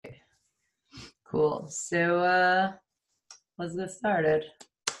Cool. So let's get started.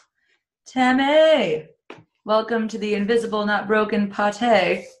 Tammy, welcome to the Invisible Not Broken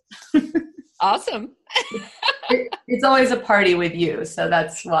Pate. Awesome. It's always a party with you, so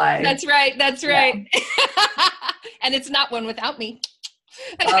that's why. That's right. And it's not one without me.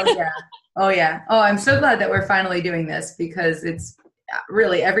 Oh yeah. Oh, I'm so glad that we're finally doing this because it's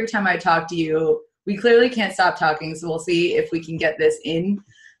really every time I talk to you, we clearly can't stop talking, so we'll see if we can get this in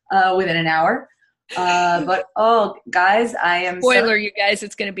within an hour. But guys, I am spoiler, you guys,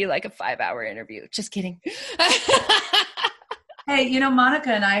 it's going to be like a 5-hour interview. Just kidding. Hey,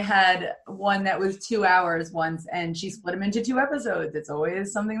 Monica and I had one that was 2 hours once, and she split them into 2 episodes. It's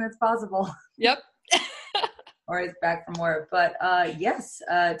always something that's possible. Yep. Always back for more. But yes,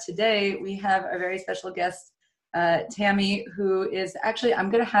 today we have a very special guest, Tammy, who is actually, I'm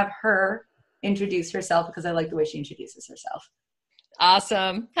going to have her introduce herself because I like the way she introduces herself.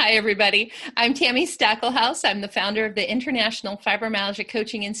 Awesome. Hi, everybody. I'm Tammy Stackelhaus. I'm the founder of the International Fibromyalgia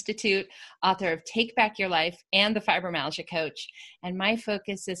Coaching Institute, author of Take Back Your Life and The Fibromyalgia Coach. And my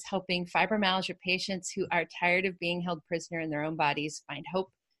focus is helping fibromyalgia patients who are tired of being held prisoner in their own bodies find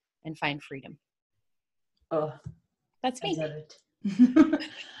hope and find freedom. Oh, that's me. I love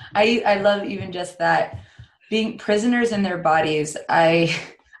it. I love even just that. Being prisoners in their bodies, I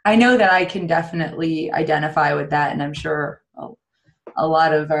know that I can definitely identify with that, and I'm sure a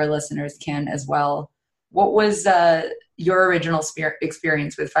lot of our listeners can as well. What was your original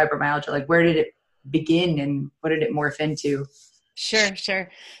experience with fibromyalgia? Like, where did it begin and what did it morph into? Sure.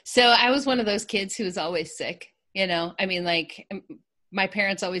 So I was one of those kids who was always sick. My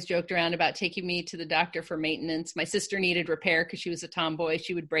parents always joked around about taking me to the doctor for maintenance. My sister needed repair because she was a tomboy.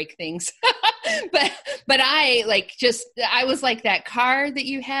 She would break things. But I was like that car that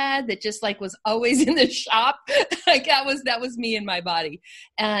you had that just like was always in the shop. Like that was me and my body.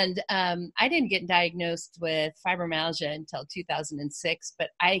 And I didn't get diagnosed with fibromyalgia until 2006, but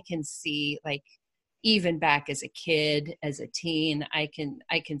I can see like even back as a kid, as a teen, I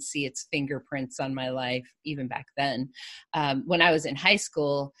can see its fingerprints on my life even back then. When I was in high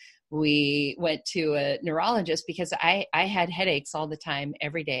school, we went to a neurologist because I had headaches all the time,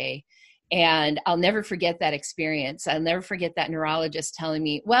 every day. And I'll never forget that experience. I'll never forget that neurologist telling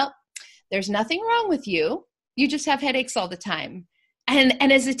me, well, there's nothing wrong with you. You just have headaches all the time. And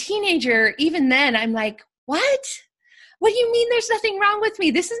as a teenager, even then, I'm like, what? What do you mean there's nothing wrong with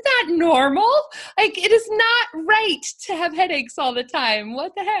me? This is not normal. Like, it is not right to have headaches all the time.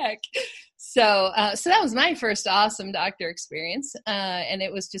 What the heck? So that was my first awesome doctor experience. And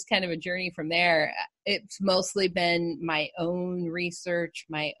it was just kind of a journey from there. It's mostly been my own research,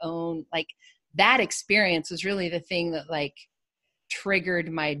 my own, like that experience was really the thing that like triggered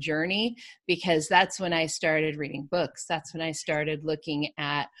my journey, because that's when I started reading books. That's when I started looking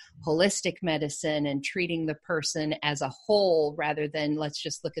at holistic medicine and treating the person as a whole rather than let's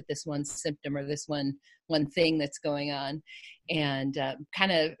just look at this one symptom or this one thing that's going on. And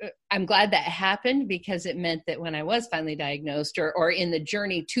I'm glad that happened because it meant that when I was finally diagnosed or in the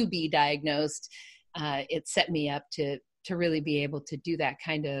journey to be diagnosed, it set me up to really be able to do that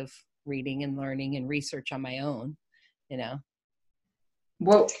kind of reading and learning and research on my own,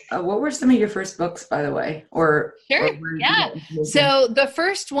 What were some of your first books, by the way? Sure. Yeah. So the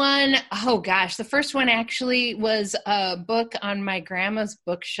first one actually was a book on my grandma's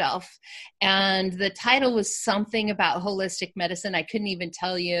bookshelf. And the title was something about holistic medicine. I couldn't even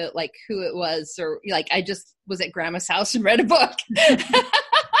tell you like who it was, or like I just was at grandma's house and read a book.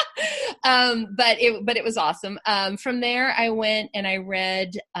 But it was awesome. From there, I went and I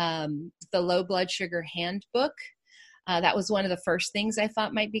read the Low Blood Sugar Handbook. That was one of the first things I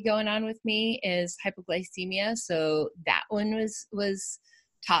thought might be going on with me is hypoglycemia. So that one was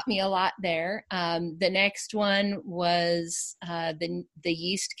taught me a lot there. The next one was the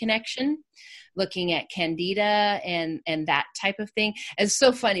yeast connection, looking at candida and that type of thing. It's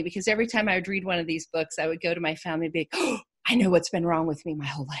so funny because every time I would read one of these books, I would go to my family and be like, oh, I know what's been wrong with me my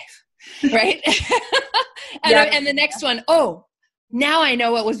whole life. Right. And the next one, oh, now I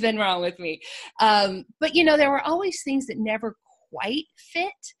know what was been wrong with me. But there were always things that never quite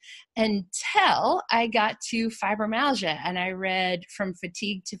fit until I got to fibromyalgia and I read From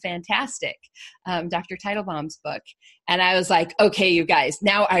Fatigue to Fantastic, Dr. Teitelbaum's book. And I was like, okay, you guys,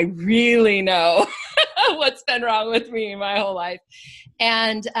 now I really know what's been wrong with me my whole life.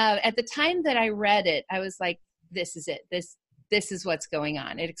 And at the time that I read it, I was like, this is it. this is what's going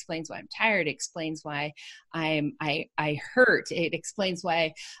on. It explains why I'm tired. It explains why I hurt. It explains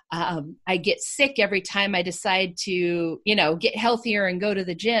why I get sick every time I decide to, get healthier and go to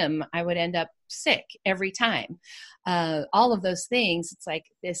the gym. I would end up sick every time. All of those things, it's like,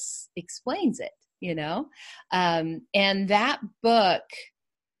 this explains it, and that book,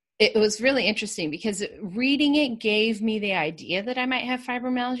 it was really interesting because reading it gave me the idea that I might have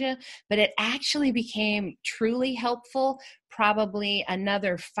fibromyalgia, but it actually became truly helpful probably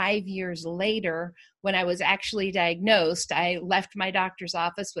another 5 years later when I was actually diagnosed. I left my doctor's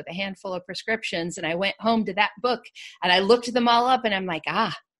office with a handful of prescriptions and I went home to that book and I looked them all up and I'm like,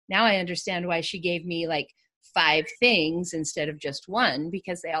 now I understand why she gave me like 5 things instead of just one,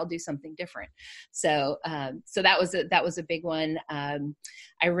 because they all do something different. So that was a big one.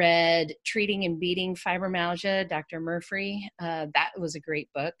 I read Treating and Beating Fibromyalgia, Dr. Murphy. That was a great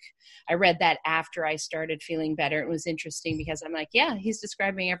book. I read that after I started feeling better. It was interesting because I'm like, yeah, he's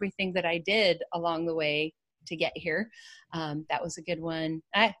describing everything that I did along the way to get here. That was a good one.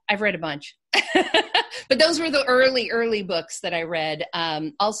 I've read a bunch. But those were the early books that I read.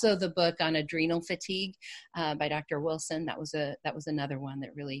 Also the book on adrenal fatigue by Dr. Wilson. That was another one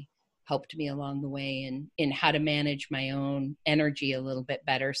that really helped me along the way in how to manage my own energy a little bit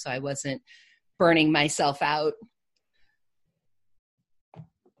better so I wasn't burning myself out.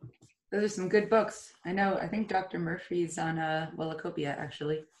 Those are some good books. I think Dr. Murphy's on Wellacopia,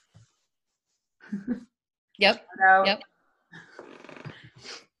 actually. Yep. Yep.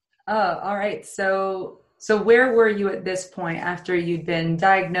 Oh, all right. So where were you at this point after you'd been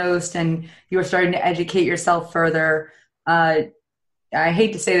diagnosed and you were starting to educate yourself further? I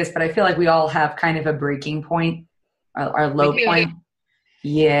hate to say this, but I feel like we all have kind of a breaking point, our low point.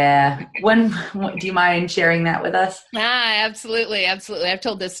 Yeah. Do you mind sharing that with us? Absolutely. Absolutely. I've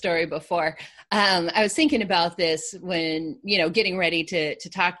told this story before. I was thinking about this when, getting ready to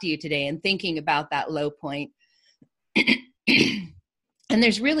talk to you today and thinking about that low point. And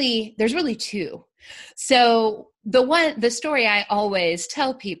there's really two. So the story I always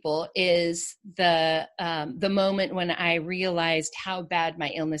tell people is the moment when I realized how bad my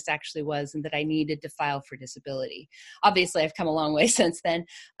illness actually was and that I needed to file for disability. Obviously, I've come a long way since then.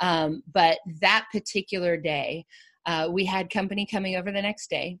 But that particular day, we had company coming over the next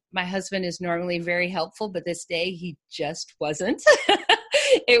day. My husband is normally very helpful, but this day he just wasn't.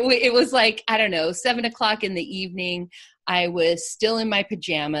 It was like, I don't know, 7:00 in the evening. I was still in my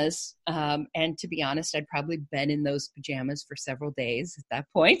pajamas. And to be honest, I'd probably been in those pajamas for several days at that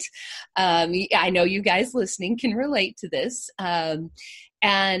point. I know you guys listening can relate to this.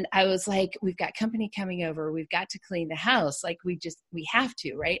 And I was like, we've got company coming over. We've got to clean the house. Like we have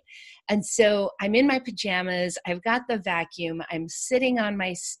to, right? And so I'm in my pajamas. I've got the vacuum. I'm sitting on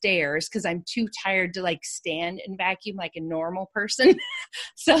my stairs because I'm too tired to like stand and vacuum like a normal person.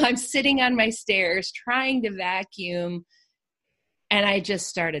 So I'm sitting on my stairs trying to vacuum. And I just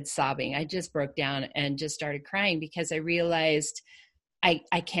started sobbing. I just broke down and just started crying because I realized I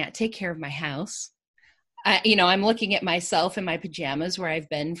can't take care of my house. I'm looking at myself in my pajamas where I've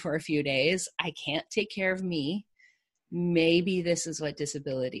been for a few days. I can't take care of me. Maybe this is what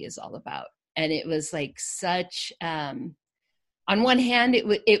disability is all about. And it was like such, on one hand,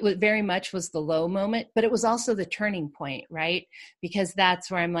 it very much was the low moment, but it was also the turning point, right? Because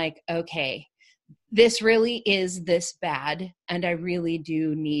that's where I'm like, okay, this really is this bad, and I really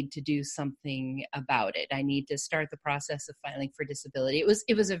do need to do something about it. I need to start the process of filing for disability.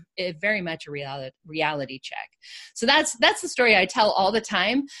 It was a very much a reality check. So that's the story I tell all the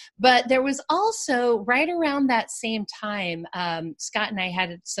time. But there was also right around that same time, Scott and I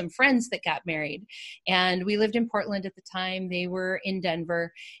had some friends that got married, and we lived in Portland at the time. They were in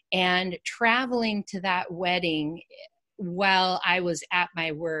Denver, and traveling to that wedding while I was at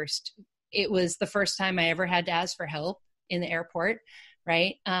my worst. It was the first time I ever had to ask for help in the airport,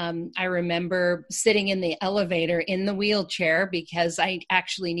 right? I remember sitting in the elevator in the wheelchair because I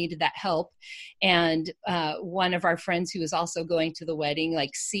actually needed that help. And one of our friends who was also going to the wedding,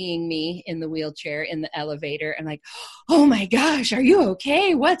 like seeing me in the wheelchair in the elevator and like, oh my gosh, are you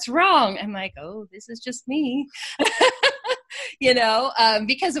okay? What's wrong? I'm like, oh, this is just me.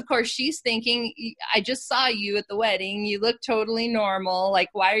 Because of course she's thinking, I just saw you at the wedding. You look totally normal. Like,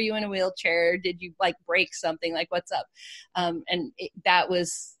 why are you in a wheelchair? Did you like break something? Like, what's up? That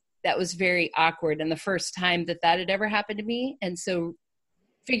was very awkward. And the first time that had ever happened to me. And so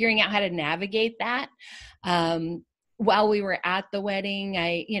figuring out how to navigate that, while we were at the wedding,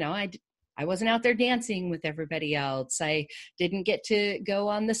 I wasn't out there dancing with everybody else. I didn't get to go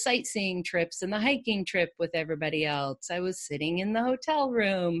on the sightseeing trips and the hiking trip with everybody else. I was sitting in the hotel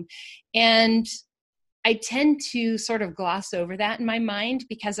room. And I tend to sort of gloss over that in my mind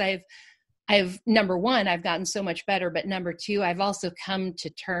because I've number one, I've gotten so much better, but number two, I've also come to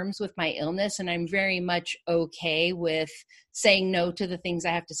terms with my illness, and I'm very much okay with saying no to the things I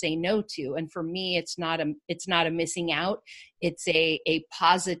have to say no to. And for me, it's not a missing out. It's a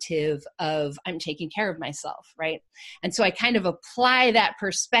positive of I'm taking care of myself. Right. And so I kind of apply that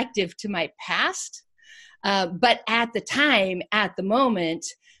perspective to my past. But at the time, at the moment,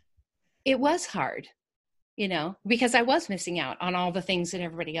 it was hard, because I was missing out on all the things that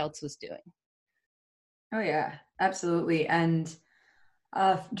everybody else was doing. Oh yeah, absolutely. And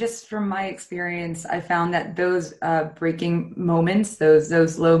just from my experience, I found that those breaking moments,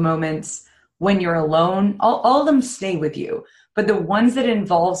 those low moments when you're alone, all of them stay with you. But the ones that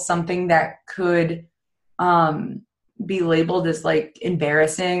involve something that could be labeled as like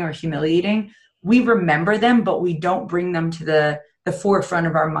embarrassing or humiliating, we remember them, but we don't bring them to the forefront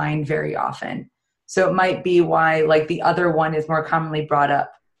of our mind very often. So it might be why like the other one is more commonly brought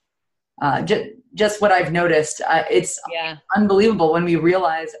up. Just what I've noticed, it's unbelievable when we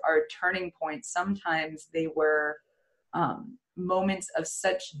realize our turning points. Sometimes they were moments of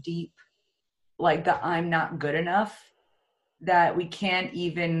such deep, like the I'm not good enough, that we can't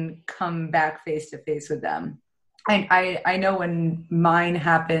even come back face to face with them. I know when mine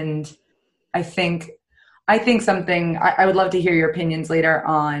happened, I think something, I would love to hear your opinions later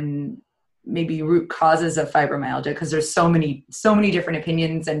on maybe root causes of fibromyalgia, because there's so many different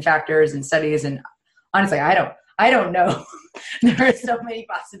opinions and factors and studies, and honestly I don't know. There are so many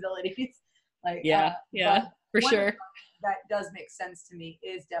possibilities, like for sure. That does make sense to me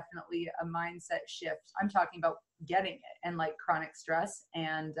is definitely a mindset shift. I'm talking about getting it and like chronic stress,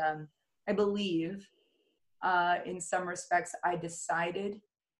 and I believe in some respects I decided,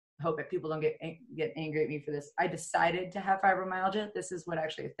 I hope that people don't get angry at me for this, I decided to have fibromyalgia. This is what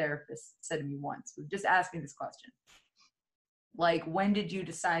actually a therapist said to me once. We just asked me this question. Like, when did you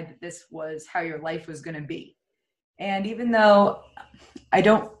decide that this was how your life was going to be? And even though I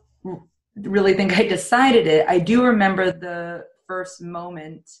don't really think I decided it, I do remember the first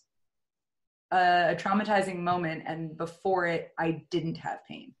moment, a traumatizing moment, and before it, I didn't have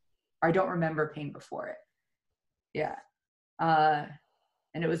pain. I don't remember pain before it. Yeah.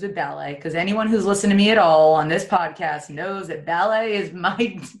 And it was with ballet, because anyone who's listened to me at all on this podcast knows that ballet is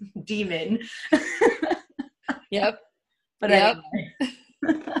my demon. Yep. But yep.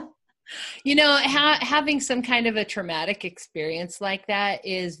 Anyway. Having some kind of a traumatic experience like that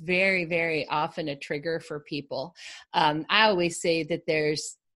is very, very often a trigger for people. I always say that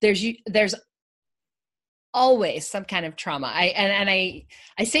there's always some kind of trauma. I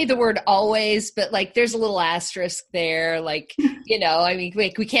say the word always, but like there's a little asterisk there. Like,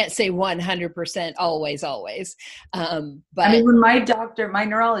 we can't say 100% always. But I mean, when my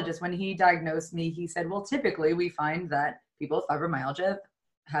neurologist, when he diagnosed me, he said, well, typically we find that people with fibromyalgia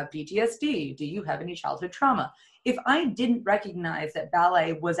have PTSD. Do you have any childhood trauma? If I didn't recognize that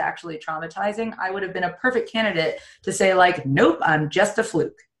ballet was actually traumatizing, I would have been a perfect candidate to say like, nope, I'm just a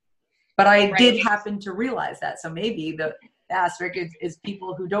fluke. But I did happen to realize that. So maybe the asterisk is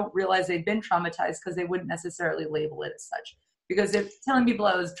people who don't realize they've been traumatized because they wouldn't necessarily label it as such. Because if telling people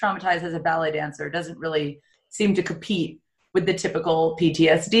I was traumatized as a ballet dancer doesn't really seem to compete with the typical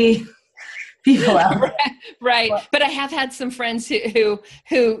PTSD people out there. Right. But I have had some friends who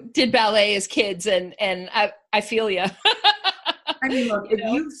did ballet as kids, and I feel you. I mean, look, if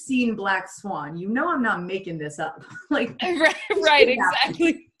you've seen Black Swan, I'm not making this up. Like, right,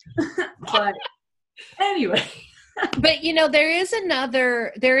 exactly. But anyway. But there is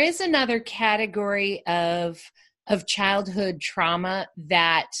another category of childhood trauma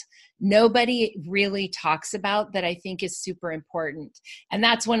that nobody really talks about that I think is super important. And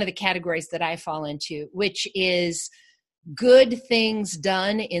that's one of the categories that I fall into, which is good things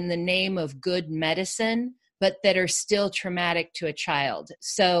done in the name of good medicine, but that are still traumatic to a child.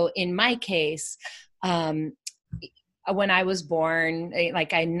 So in my case, when I was born,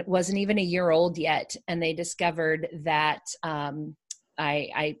 like I wasn't even a year old yet, and they discovered that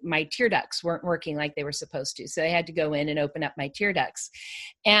my tear ducts weren't working like they were supposed to. So they had to go in and open up my tear ducts.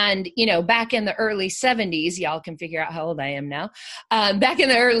 And, back in the early 70s, y'all can figure out how old I am now. Back in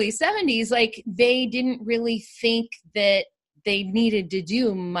the early 70s, like they didn't really think that they needed to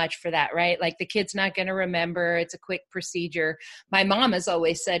do much for that, right? Like the kid's not going to remember. It's a quick procedure. My mom has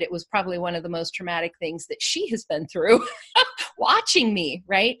always said it was probably one of the most traumatic things that she has been through watching me,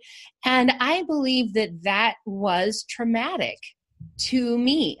 right? And I believe that was traumatic to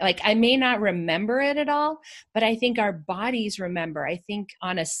me. Like I may not remember it at all, but I think our bodies remember. I think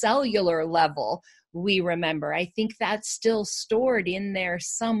on a cellular level, we remember. I think that's still stored in there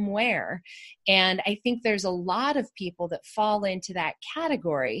somewhere. And I think there's a lot of people that fall into that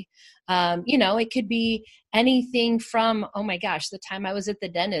category. It could be anything from, oh my gosh, the time I was at the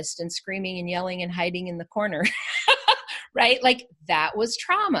dentist and screaming and yelling and hiding in the corner. Right? Like that was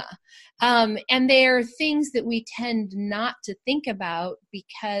trauma. And there are things that we tend not to think about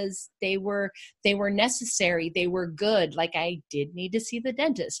because they were necessary. They were good. Like I did need to see the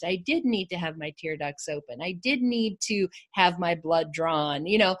dentist. I did need to have my tear ducts open. I did need to have my blood drawn,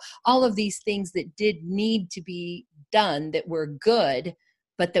 all of these things that did need to be done that were good,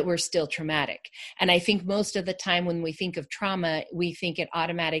 but that were still traumatic. And I think most of the time when we think of trauma, we think it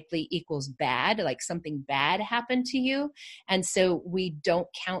automatically equals bad, like something bad happened to you. And so we don't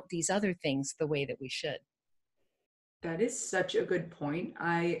count these other things the way that we should. That is such a good point.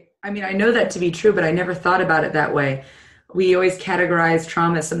 I mean, I know that to be true, but I never thought about it that way. We always categorize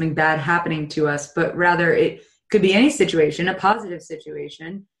trauma as something bad happening to us, but rather it could be any situation, a positive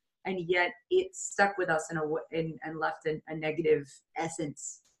situation, and yet it stuck with us and left a negative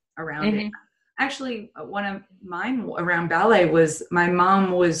essence around it. Actually, one of mine around ballet was my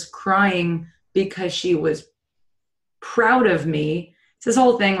mom was crying because she was proud of me. It's this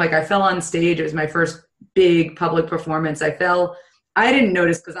whole thing, like I fell on stage. It was my first big public performance. I didn't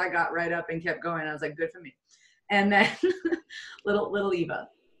notice because I got right up and kept going. I was like, good for me. And then little Eva.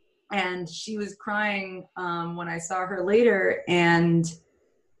 And she was crying when I saw her later, and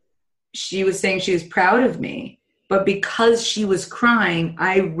she was saying she was proud of me, but because she was crying,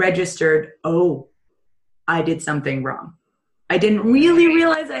 I registered, oh, I did something wrong. I didn't really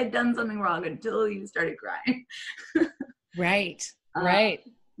realize I had done something wrong until you started crying. Right. Right.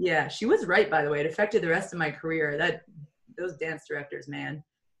 Yeah. She was right, by the way. It affected the rest of my career. Those dance directors, man,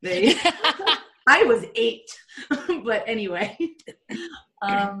 I was 8, but anyway,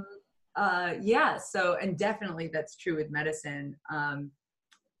 yeah. So, and definitely that's true with medicine.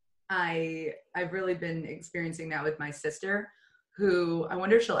 I've really been experiencing that with my sister, who I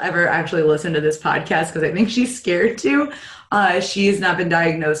wonder if she'll ever actually listen to this podcast because I think she's scared to. She has not been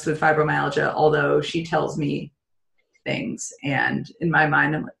diagnosed with fibromyalgia, although she tells me things. And in my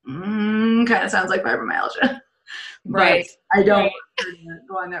mind, I'm like, kind of sounds like fibromyalgia. Right. But I don't want her to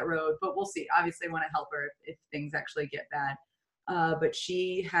go on that road, but we'll see. Obviously, I want to help her if things actually get bad. But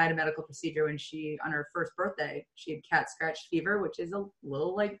she had a medical procedure when on her first birthday, she had cat scratch fever, which is a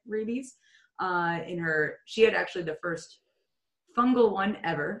little like rabies. She had actually the first fungal one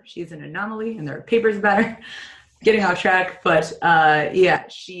ever. She's an anomaly, and there are papers about her. Getting off track, but yeah,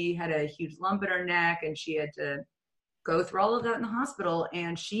 she had a huge lump in her neck, and she had to go through all of that in the hospital.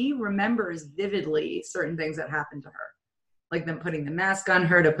 And she remembers vividly certain things that happened to her, like them putting the mask on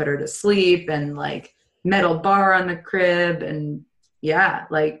her to put her to sleep, and like metal bar on the crib, and yeah,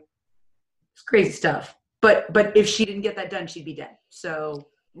 like it's crazy stuff. But if she didn't get that done, she'd be dead. So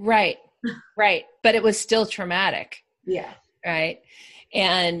right. But it was still traumatic. Yeah. Right.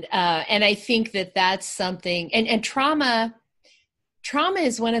 And I think that's something, and trauma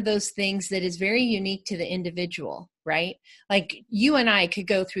is one of those things that is very unique to the individual, right? Like you and I could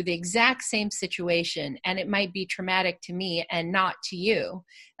go through the exact same situation and it might be traumatic to me and not to you.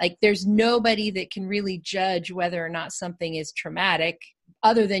 Like there's nobody that can really judge whether or not something is traumatic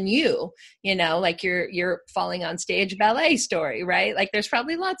other than you, like your falling on stage ballet story, right? Like there's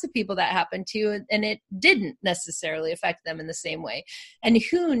probably lots of people that happened to and it didn't necessarily affect them in the same way. And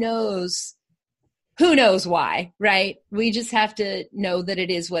who knows why, right? We just have to know that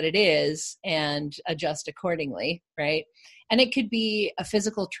it is what it is and adjust accordingly, right? And it could be a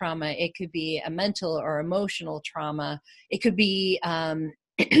physical trauma. It could be a mental or emotional trauma. It could be,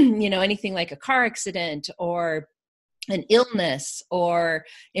 anything like a car accident or an illness, or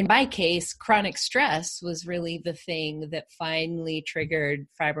in my case, chronic stress was really the thing that finally triggered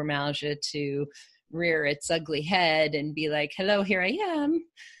fibromyalgia to rear its ugly head and be like, hello, here I am.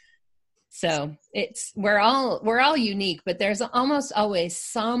 So we're all unique, but there's almost always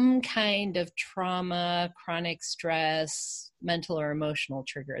some kind of trauma, chronic stress, mental or emotional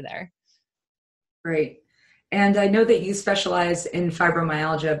trigger there. Great. And I know that you specialize in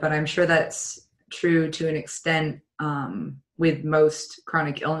fibromyalgia, but I'm sure that's true to an extent with most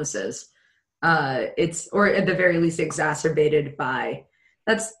chronic illnesses. Or at the very least exacerbated by,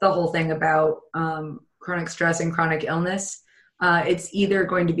 that's the whole thing about chronic stress and chronic illness. It's either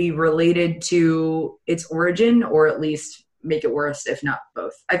going to be related to its origin or at least make it worse, if not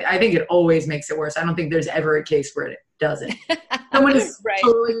both. I think it always makes it worse. I don't think there's ever a case where it doesn't. Someone is right.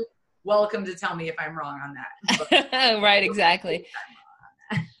 Totally welcome to tell me if I'm wrong on that. Right, exactly.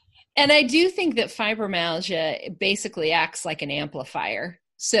 And I do think that fibromyalgia basically acts like an amplifier.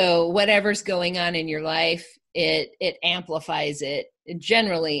 So whatever's going on in your life, it amplifies it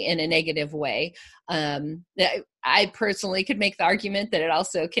generally in a negative way. I personally could make the argument that it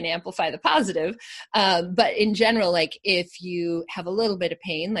also can amplify the positive. But in general, like if you have a little bit of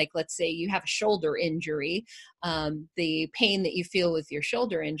pain, like let's say you have a shoulder injury, the pain that you feel with your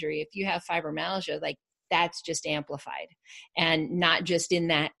shoulder injury, if you have fibromyalgia, like that's just amplified, and not just in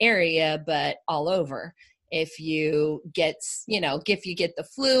that area, but all over. If you get the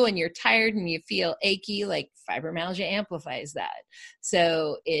flu and you're tired and you feel achy, like fibromyalgia amplifies that.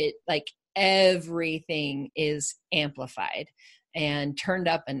 So it like everything is amplified and turned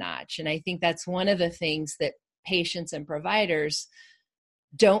up a notch. And I think that's one of the things that patients and providers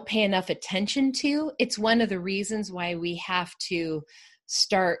don't pay enough attention to. It's one of the reasons why we have to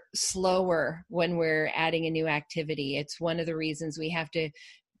start slower when we're adding a new activity. It's one of the reasons we have to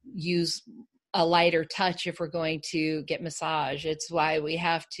use a lighter touch if we're going to get massage. It's why we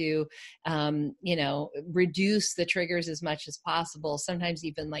have to, reduce the triggers as much as possible. Sometimes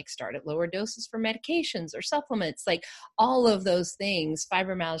even like start at lower doses for medications or supplements, like all of those things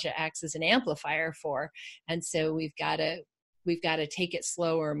fibromyalgia acts as an amplifier for. And so we've got to take it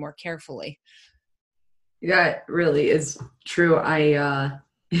slower and more carefully. That really is true. I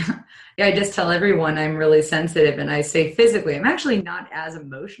just tell everyone I'm really sensitive, and I say physically. I'm actually not as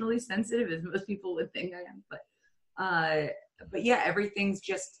emotionally sensitive as most people would think I am, but yeah, everything's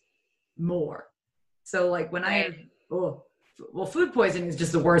just more. So like when food poisoning is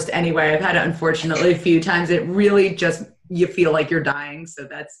just the worst anyway. I've had it unfortunately a few times. It really just, you feel like you're dying. So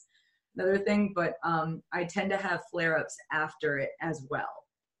that's another thing. But I tend to have flare-ups after it as well,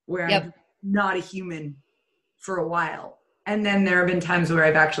 where I'm not a human for a while. And then there have been times where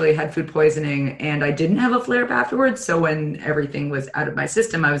I've actually had food poisoning and I didn't have a flare-up afterwards. So when everything was out of my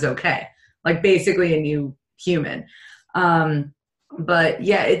system, I was okay. Like basically a new human. But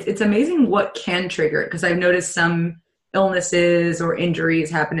yeah, it's amazing what can trigger it, because I've noticed some illnesses or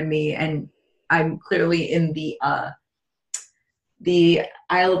injuries happen to me and I'm clearly in the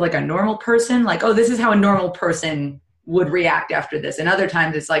aisle of like a normal person. Like, oh, this is how a normal person would react after this. And other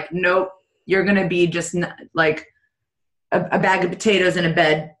times it's like, nope, you're going to be just like a bag of potatoes in a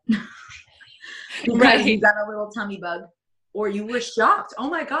bed because right. You got a little tummy bug, or you were shocked. Oh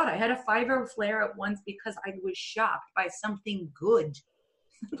my God, I had a fibro flare up once because I was shocked by something good.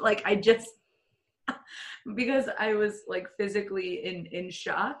 Like because I was like physically in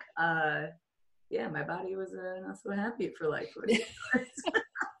shock. Yeah, my body was not so happy for like 40 hours.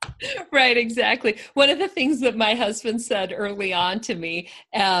 Right, exactly. One of the things that my husband said early on to me,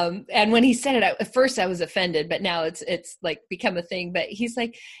 and when he said it, at first I was offended, but now it's like become a thing. But he's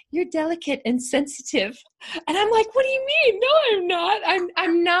like, "You're delicate and sensitive," and I'm like, "What do you mean? No, I'm not.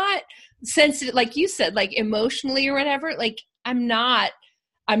 I'm not sensitive, like you said, like emotionally or whatever. Like I'm not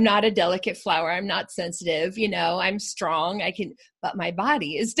a delicate flower. I'm not sensitive. I'm strong. But my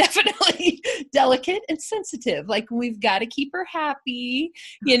body is definitely delicate and sensitive. Like we've got to keep her happy.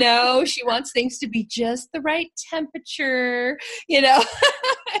 She wants things to be just the right temperature,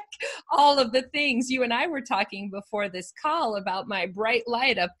 all of the things. You and I were talking before this call about my bright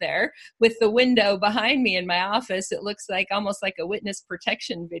light up there with the window behind me in my office. It looks like almost like a witness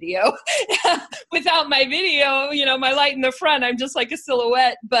protection video. Without my video, my light in the front, I'm just like a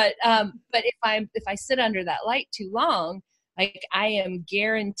silhouette. But if I sit under that light too long, like I am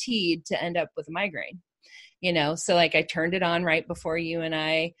guaranteed to end up with a migraine. So like I turned it on right before you and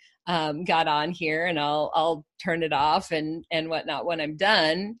I got on here, and I'll turn it off and whatnot when I'm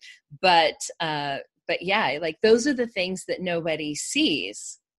done. But yeah, like those are the things that nobody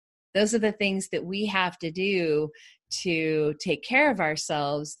sees. Those are the things that we have to do to take care of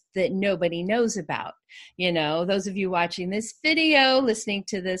ourselves that nobody knows about. Those of you watching this video, listening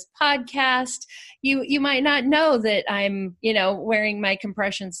to this podcast, you might not know that I'm, wearing my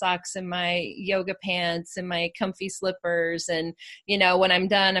compression socks and my yoga pants and my comfy slippers. And, when I'm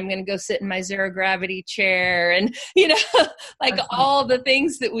done, I'm going to go sit in my zero gravity chair and, like all the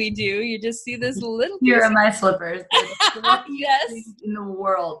things that we do. You just see this little Here are my slippers. Yes. In the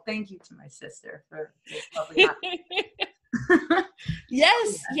world. Thank you to my sister for this lovely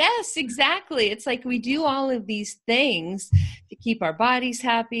Yes, exactly. It's like we do all of these things to keep our bodies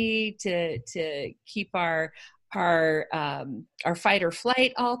happy, to keep our fight or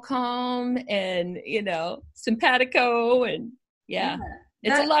flight all calm and simpatico, and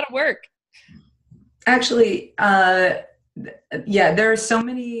it's a lot of work. Actually, there are so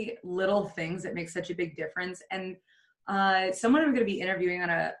many little things that make such a big difference. And someone I'm going to be interviewing on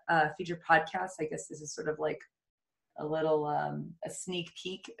a future podcast, I guess this is sort of like a little a sneak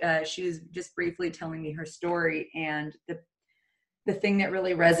peek. She was just briefly telling me her story, and the thing that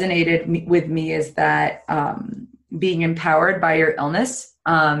really resonated with me is that being empowered by your illness,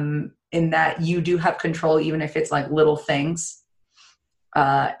 in that you do have control, even if it's like little things.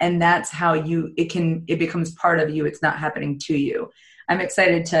 And that's how it becomes part of you. It's not happening to you. I'm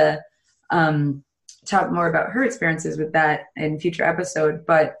excited to talk more about her experiences with that in future episode.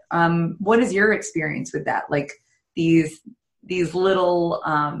 But what is your experience with that? Like these little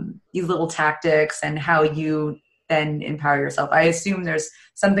tactics and how you then empower yourself. I assume there's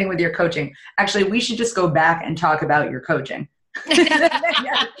something with your coaching. Actually, we should just go back and talk about your coaching.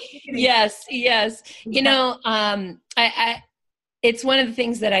 Yes. You know, it's one of the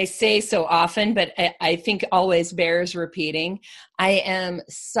things that I say so often, but I think always bears repeating. I am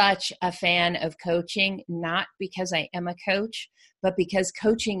such a fan of coaching, not because I am a coach, but because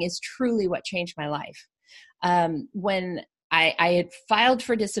coaching is truly what changed my life. When I had filed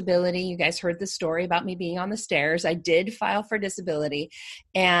for disability, you guys heard the story about me being on the stairs. I did file for disability.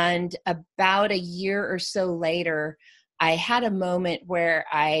 And about a year or so later, I had a moment where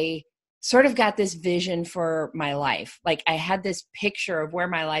I sort of got this vision for my life. Like I had this picture of where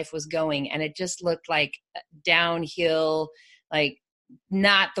my life was going, and it just looked like downhill, like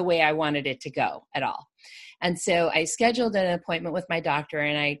not the way I wanted it to go at all. And so I scheduled an appointment with my doctor,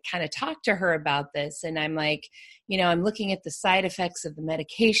 and I kind of talked to her about this. And I'm like, you know, I'm looking at the side effects of the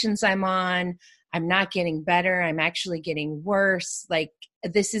medications I'm on. I'm not getting better. I'm actually getting worse. Like,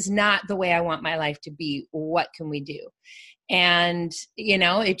 this is not the way I want my life to be. What can we do? And, you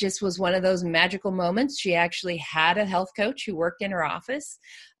know, it just was one of those magical moments. She actually had a health coach who worked in her office.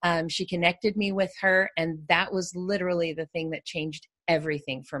 She connected me with her, and that was literally the thing that changed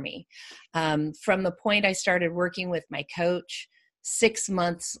everything for me. From the point I started working with my coach, 6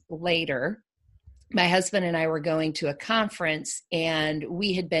 months later, my husband and I were going to a conference, and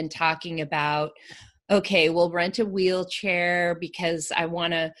we had been talking about, okay, we'll rent a wheelchair because I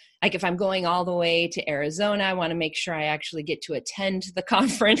want to, like, if I'm going all the way to Arizona, I want to make sure I actually get to attend the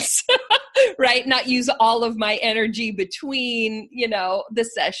conference, right? Not use all of my energy between, you know, the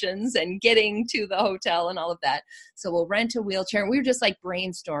sessions and getting to the hotel and all of that. So we'll rent a wheelchair. And we were just like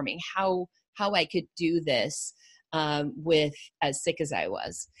brainstorming how I could do this with as sick as I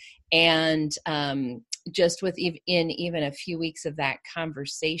was. And just within even a few weeks of that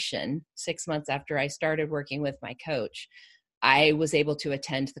conversation, 6 months after I started working with my coach, I was able to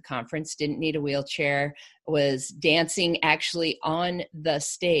attend the conference, didn't need a wheelchair, was dancing actually on the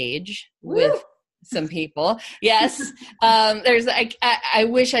stage with some people. Yes. I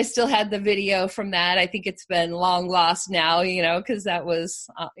wish I still had the video from that. I think it's been long lost now, you know, because that was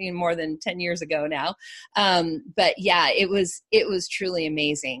more than 10 years ago now. But yeah, it was truly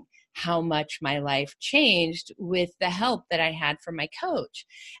amazing how much my life changed with the help that I had from my coach.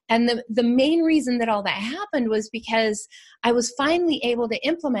 And the main reason that all that happened was because I was finally able to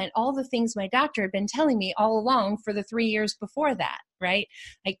implement all the things my doctor had been telling me all along for the 3 years before that, right?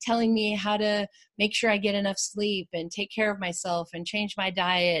 Like telling me how to make sure I get enough sleep and take care of myself and change my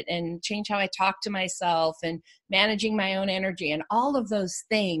diet and change how I talk to myself and managing my own energy and all of those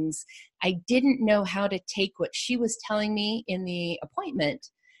things. I didn't know how to take what she was telling me in the appointment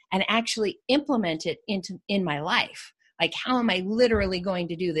and actually implement it in my life. Like, how am I literally going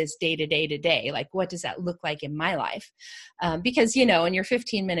to do this day to day to day? Like, what does that look like in my life? Because, you know, in your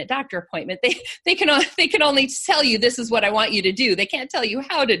 15-minute doctor appointment, they can only tell you this is what I want you to do. They can't tell you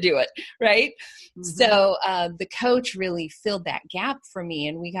how to do it, right? Mm-hmm. So the coach really filled that gap for me,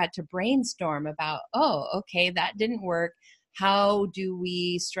 and we got to brainstorm about, oh, okay, that didn't work. How do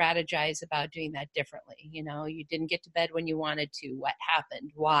we strategize about doing that differently? You know, you didn't get to bed when you wanted to. What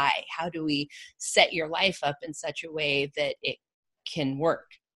happened? Why? How do we set your life up in such a way that it can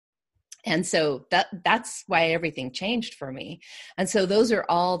work? And so that's why everything changed for me. And so those are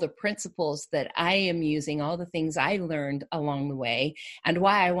all the principles that I am using, all the things I learned along the way, and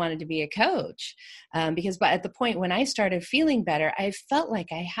why I wanted to be a coach. Because at the point when I started feeling better, I felt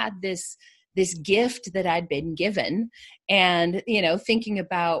like I had this gift that I'd been given, and, you know, thinking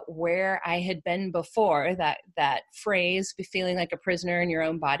about where I had been before, that phrase, feeling like a prisoner in your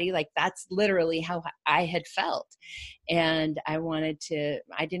own body, like that's literally how I had felt. And I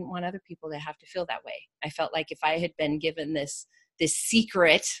didn't want other people to have to feel that way. I felt like if I had been given this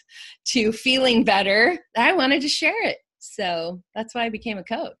secret to feeling better, I wanted to share it. So that's why I became a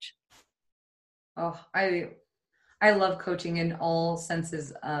coach. Oh, I love coaching in all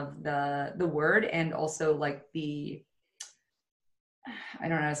senses of the word, and also like I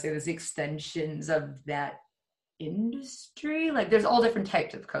don't know how to say this, extensions of that industry. Like there's all different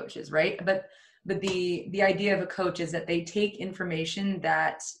types of coaches, right? But But the idea of a coach is that they take information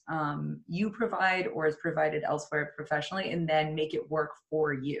that you provide or is provided elsewhere professionally, and then make it work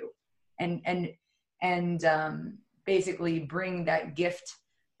for you, and basically bring that gift.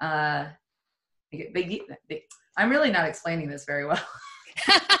 I'm really not explaining this very well.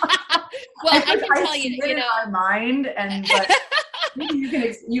 Well, I can tell you, in my mind, but maybe you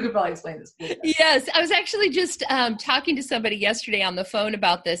could probably explain this. Yes, I was actually just talking to somebody yesterday on the phone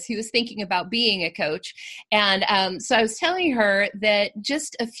about this. He was thinking about being a coach, and so I was telling her that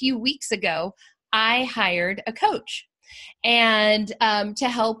just a few weeks ago, I hired a coach and to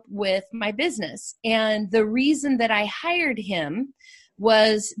help with my business. And the reason that I hired him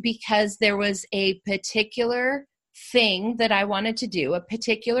was because there was a particular thing that I wanted to do, a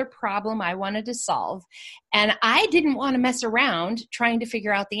particular problem I wanted to solve. And I didn't want to mess around trying to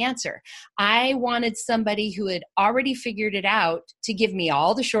figure out the answer. I wanted somebody who had already figured it out to give me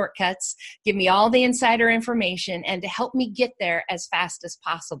all the shortcuts, give me all the insider information, and to help me get there as fast as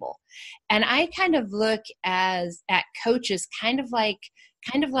possible. And I kind of look at coaches kind of like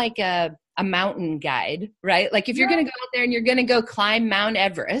a mountain guide, right? Like if you're going to go out there and you're going to go climb Mount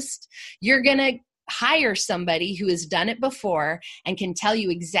Everest, you're going to hire somebody who has done it before and can tell you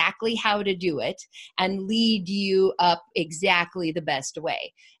exactly how to do it and lead you up exactly the best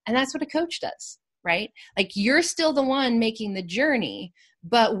way. And that's what a coach does, right? Like you're still the one making the journey,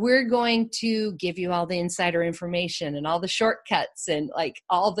 but we're going to give you all the insider information and all the shortcuts and like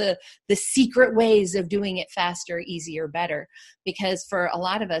all the secret ways of doing it faster, easier, better. Because for a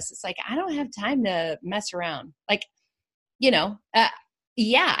lot of us, it's like, I don't have time to mess around. Like,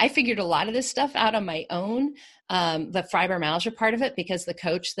 yeah, I figured a lot of this stuff out on my own, the fibromyalgia part of it, because the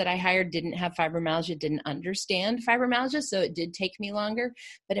coach that I hired didn't have fibromyalgia, didn't understand fibromyalgia, so it did take me longer.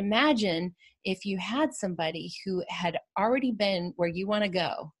 But imagine if you had somebody who had already been where you want to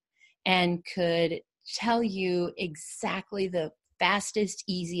go and could tell you exactly the fastest,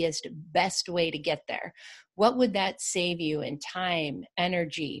 easiest, best way to get there. What would that save you in time,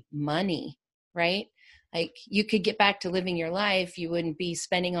 energy, money, right? Like you could get back to living your life. You wouldn't be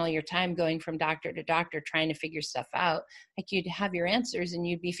spending all your time going from doctor to doctor trying to figure stuff out. Like you'd have your answers and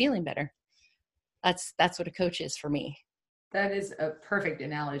you'd be feeling better. That's what a coach is for me. That is a perfect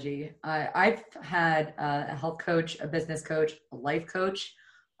analogy. I've had a health coach, a business coach, a life coach.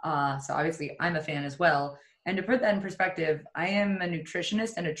 So obviously I'm a fan as well. And to put that in perspective, I am a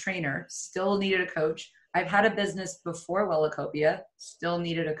nutritionist and a trainer, still needed a coach. I've had a business before Wellacopia, still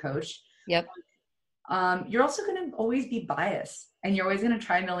needed a coach. Yep. You're also going to always be biased and you're always going to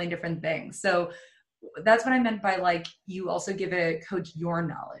try a million different things. So that's what I meant by like, you also give a coach your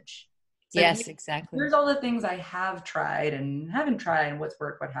knowledge. So yes, exactly. Here's all the things I have tried and haven't tried and what's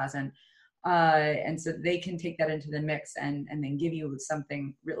worked, what hasn't. And so they can take that into the mix and then give you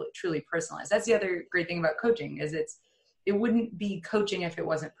something really, truly personalized. That's the other great thing about coaching is it wouldn't be coaching if it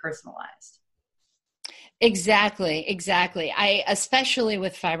wasn't personalized. Exactly. I, especially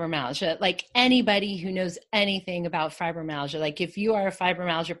with fibromyalgia, like anybody who knows anything about fibromyalgia, like if you are a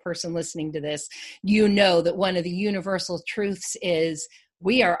fibromyalgia person listening to this, you know that one of the universal truths is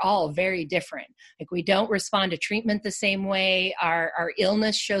we are all very different. Like we don't respond to treatment the same way. Our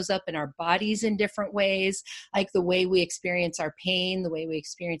illness shows up in our bodies in different ways. Like the way we experience our pain, the way we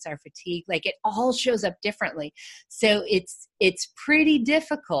experience our fatigue, like it all shows up differently. So it's pretty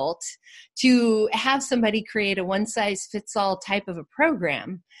difficult to have somebody create a one size fits all type of a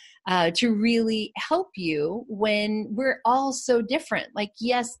program to really help you when we're all so different. Like,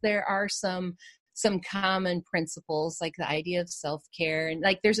 yes, there are some common principles, like the idea of self-care. And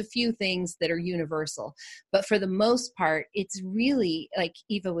like, there's a few things that are universal, but for the most part, it's really like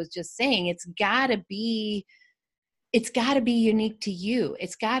Eva was just saying, it's gotta be unique to you.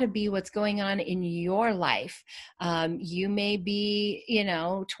 It's gotta be what's going on in your life. You may be,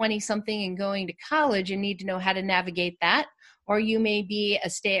 20 something and going to college and need to know how to navigate that. Or you may be a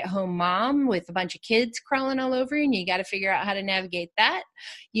stay-at-home mom with a bunch of kids crawling all over you and you got to figure out how to navigate that.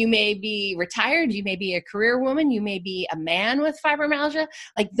 You may be retired. You may be a career woman. You may be a man with fibromyalgia.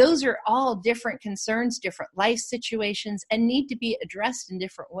 Like those are all different concerns, different life situations, and need to be addressed in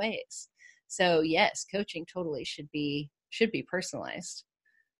different ways. So yes, coaching totally should be personalized.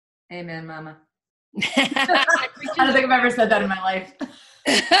 Amen, mama. I don't think I've ever said that in my life.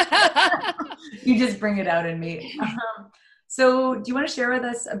 You just bring it out in me. So do you want to share with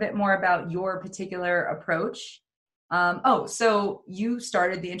us a bit more about your particular approach? So you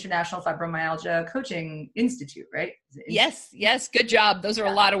started the International Fibromyalgia Coaching Institute, right? Yes. Good job. Those are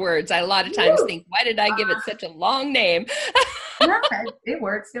a lot of words. I a lot of times think, why did I give it such a long name? No, it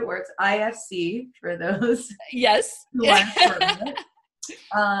works. IFC for those. Yes. Who aren't sure of it.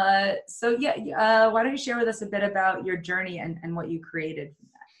 So yeah, why don't you share with us a bit about your journey and what you created?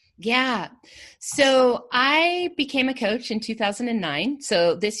 Yeah. So I became a coach in 2009.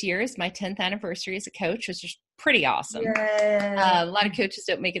 So this year is my 10th anniversary as a coach, which is pretty awesome. Yeah. A lot of coaches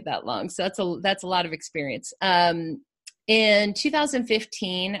don't make it that long. So that's a lot of experience. In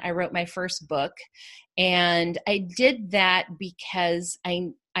 2015, I wrote my first book, and I did that because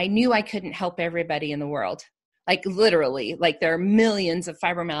I knew I couldn't help everybody in the world. Like literally, like there are millions of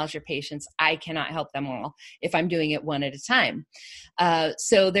fibromyalgia patients. I cannot help them all if I'm doing it one at a time.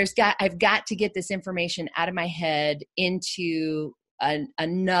 So I've got to get this information out of my head into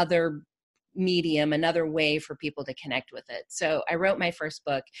another medium, another way for people to connect with it. So I wrote my first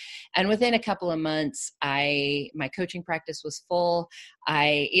book, and within a couple of months, my coaching practice was full.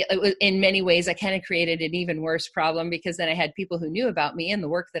 In many ways, I kind of created an even worse problem, because then I had people who knew about me and the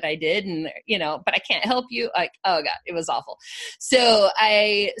work that I did, and but I can't help you. Like, oh God, it was awful. So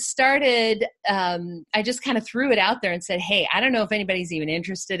I started. I just kind of threw it out there and said, "Hey, I don't know if anybody's even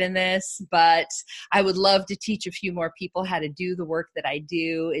interested in this, but I would love to teach a few more people how to do the work that I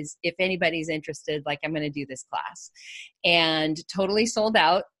do. Is if anybody's interested, like, I'm going to do this class." And totally sold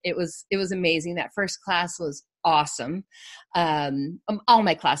out. It was amazing. That first class was awesome. All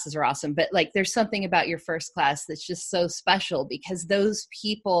my classes are awesome, but like there's something about your first class that's just so special, because those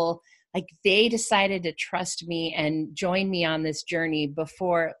people, like, they decided to trust me and join me on this journey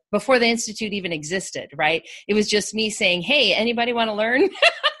before the Institute even existed, right? It was just me saying, "Hey, anybody want to learn?"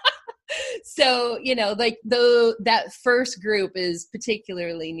 So, that first group is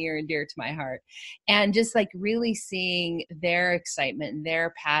particularly near and dear to my heart. And just like really seeing their excitement and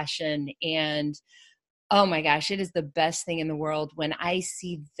their passion, and oh my gosh, it is the best thing in the world when I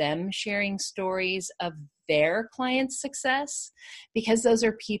see them sharing stories of their clients' success, because those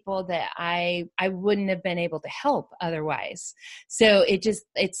are people that I wouldn't have been able to help otherwise. So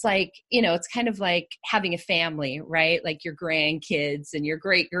it's like, it's kind of like having a family, right? Like your grandkids and your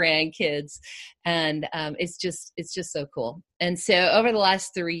great grandkids. And it's just so cool. And so over the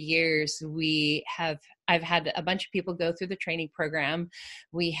last 3 years, I've had a bunch of people go through the training program.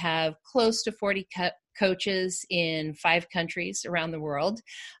 We have close to 40 coaches in 5 countries around the world.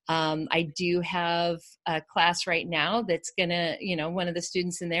 I do have a class right now that's gonna, one of the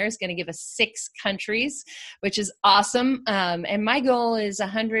students in there is gonna give us 6 countries, which is awesome. And my goal is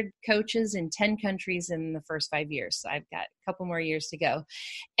 100 coaches in 10 countries in the first 5 years. So I've got a couple more years to go.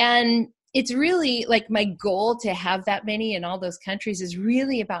 And it's really like my goal to have that many in all those countries is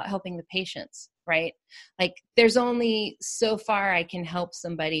really about helping the patients, right? Like there's only so far I can help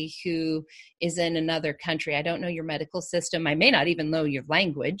somebody who is in another country. I don't know your medical system. I may not even know your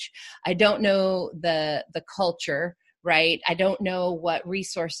language. I don't know the culture, right? I don't know what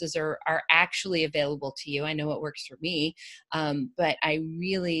resources are actually available to you. I know what works for me. But I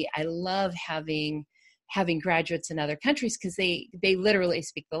love having graduates in other countries, because they literally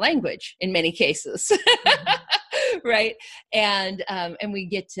speak the language in many cases. Right. And we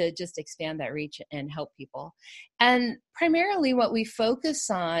get to just expand that reach and help people. And primarily what we focus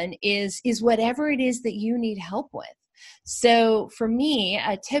on is whatever it is that you need help with. So for me,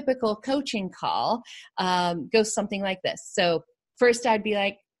 a typical coaching call goes something like this. So first I'd be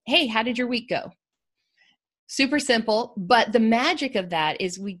like, "Hey, how did your week go?" Super simple, but the magic of that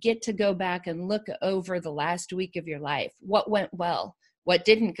is we get to go back and look over the last week of your life. What went well? What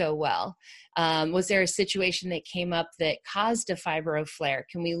didn't go well? Was there a situation that came up that caused a fibro flare?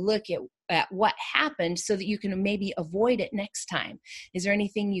 Can we look at what happened so that you can maybe avoid it next time? Is there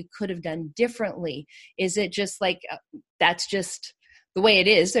anything you could have done differently? Is it just like, that's just the way it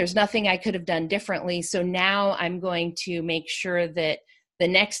is? There's nothing I could have done differently. So now I'm going to make sure that the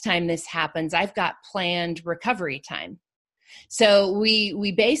next time this happens, I've got planned recovery time. So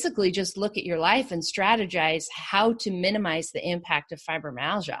we basically just look at your life and strategize how to minimize the impact of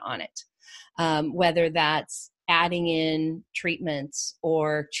fibromyalgia on it, whether that's adding in treatments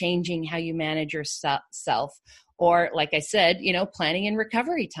or changing how you manage yourself, or like I said, planning in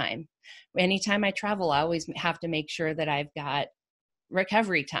recovery time. Anytime I travel, I always have to make sure that I've got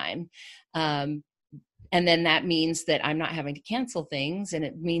recovery time. And then that means that I'm not having to cancel things. And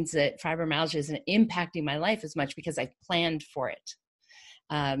it means that fibromyalgia isn't impacting my life as much because I've planned for it.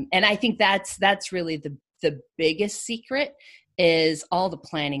 And I think that's really the biggest secret, is all the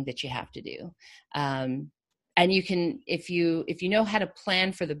planning that you have to do. And you can, if you know how to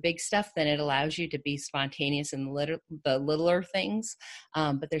plan for the big stuff, then it allows you to be spontaneous in the littler things.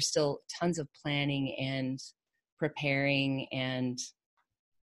 But there's still tons of planning and preparing and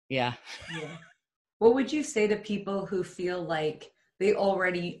yeah. What would you say to people who feel like they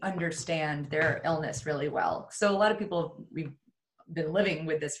already understand their illness really well? So a lot of people, been living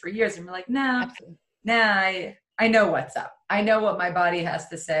with this for years, and we're like, nah, Absolutely. I know what's up. I know what my body has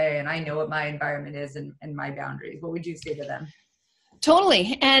to say, and I know what my environment is and my boundaries. What would you say to them?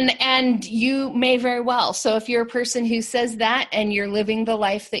 Totally. And you may very well. So if you're a person who says that and you're living the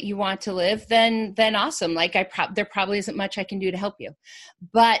life that you want to live, then awesome. Like there probably isn't much I can do to help you.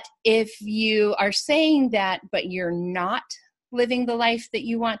 But if you are saying that, but you're not living the life that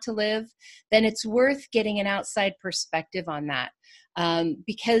you want to live, then it's worth getting an outside perspective on that.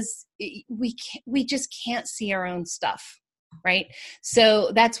 Because we just can't see our own stuff. Right.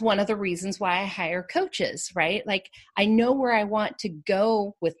 So that's one of the reasons why I hire coaches, right? Like I know where I want to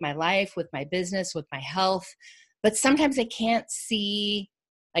go with my life, with my business, with my health, but sometimes I can't see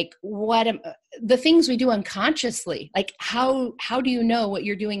like the things we do unconsciously. Like how do you know what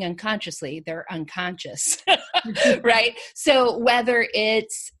you're doing unconsciously? They're unconscious, right? So whether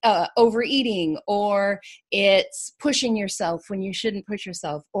it's overeating, or it's pushing yourself when you shouldn't push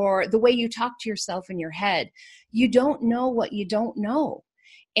yourself, or the way you talk to yourself in your head, you don't know what you don't know.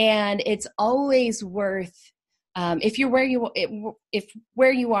 And it's always worth, if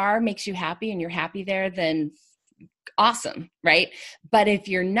where you are makes you happy and you're happy there, then awesome, right? But if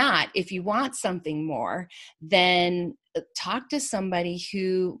you're not, if you want something more, then talk to somebody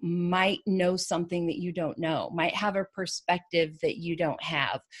who might know something that you don't know, might have a perspective that you don't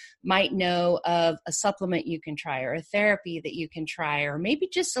have, might know of a supplement you can try, or a therapy that you can try, or maybe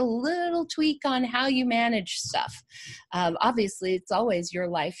just a little tweak on how you manage stuff. Obviously, it's always your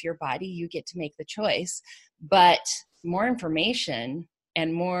life, your body, you get to make the choice, but more information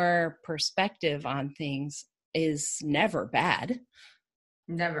and more perspective on things is never bad.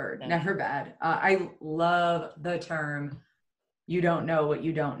 Never bad. I love the term, you don't know what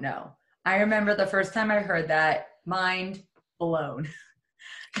you don't know. I remember the first time I heard that, mind blown.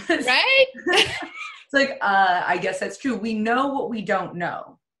 Right? It's like, I guess that's true. We know what we don't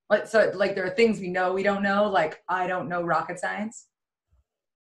know. So there are things we know we don't know. Like, I don't know rocket science.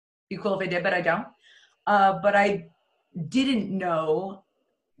 Be cool if I did, but I don't. But I didn't know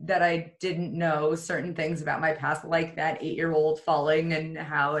that I didn't know certain things about my past, like that 8-year-old falling and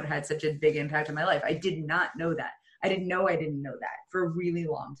how it had such a big impact on my life. I did not know that. I didn't know that for a really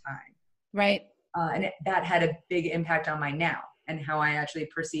long time. Right. And that had a big impact on my now and how I actually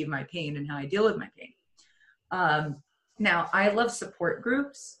perceive my pain and how I deal with my pain. Now, I love support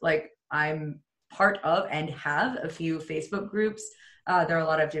groups. Like I'm part of and have a few Facebook groups. There are a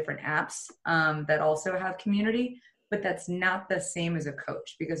lot of different apps that also have community. But that's not the same as a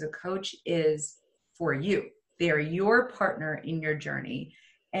coach, because a coach is for you. They are your partner in your journey.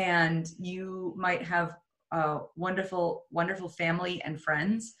 And you might have wonderful, wonderful family and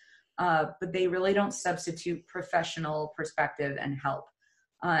friends, but they really don't substitute professional perspective and help.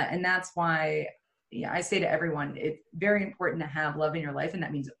 And that's why I say to everyone, it's very important to have love in your life. And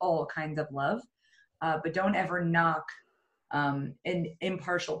that means all kinds of love. But don't ever knock an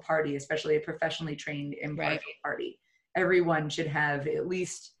impartial party, especially a professionally trained impartial party. Everyone should have at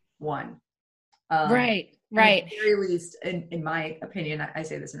least one. Right. At the very least, in my opinion, I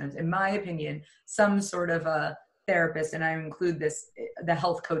say this sometimes, in my opinion, some sort of a therapist, and I include the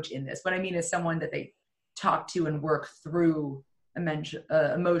health coach in this. What I mean is someone that they talk to and work through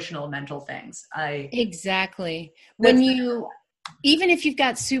emotional, mental things. Exactly. Even if you've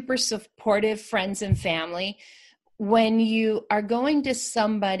got super supportive friends and family, when you are going to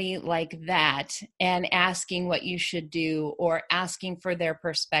somebody like that and asking what you should do or asking for their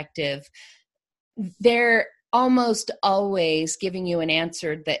perspective, they're almost always giving you an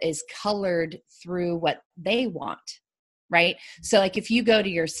answer that is colored through what they want. Right. So like if you go to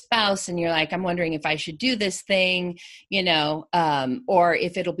your spouse and you're like, I'm wondering if I should do this thing, or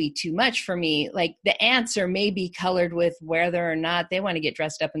if it'll be too much for me, like the answer may be colored with whether or not they want to get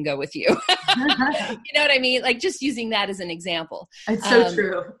dressed up and go with you. You know what I mean? Like just using that as an example. It's so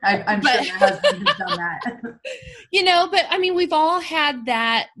true. I'm sure my husband has done that. But I mean, we've all had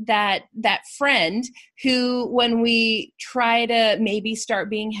that friend who, when we try to maybe start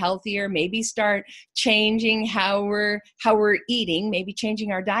being healthier, maybe start changing how we're eating, maybe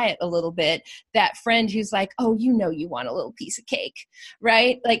changing our diet a little bit, that friend who's like, oh, you want a little piece of cake,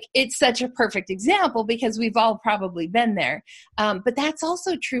 right? Like it's such a perfect example because we've all probably been there. But that's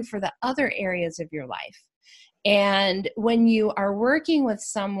also true for the other areas of your life. And when you are working with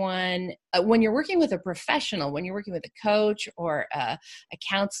someone, when you're working with a professional, when you're working with a coach or a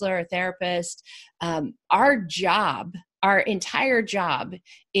counselor, a therapist, our entire job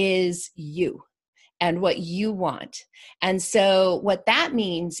is you. and what you want. And so what that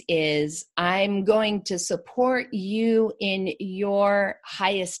means is I'm going to support you in your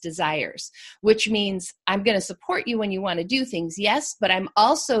highest desires, which means I'm going to support you when you want to do things, yes, but I'm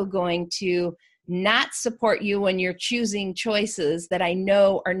also going to not support you when you're choosing choices that I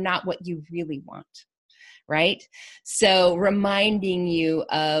know are not what you really want, right? So reminding you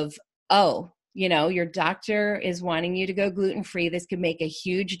of, oh, your doctor is wanting you to go gluten-free. This could make a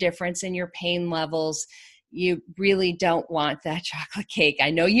huge difference in your pain levels. You really don't want that chocolate cake.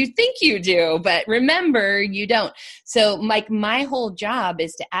 I know you think you do, but remember, you don't. So my whole job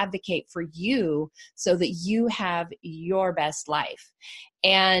is to advocate for you so that you have your best life.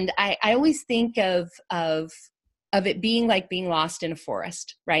 And I always think of it being like being lost in a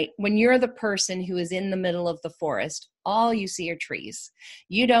forest, right? When you're the person who is in the middle of the forest, all you see are trees.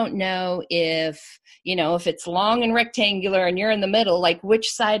 You don't know if it's long and rectangular and you're in the middle, like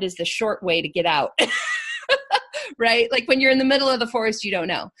which side is the short way to get out, right? Like when you're in the middle of the forest, you don't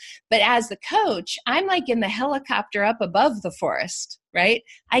know. But as the coach, I'm like in the helicopter up above the forest, right?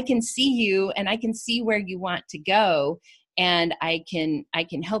 I can see you and I can see where you want to go. And I can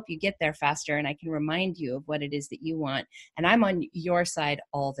help you get there faster, and I can remind you of what it is that you want. And I'm on your side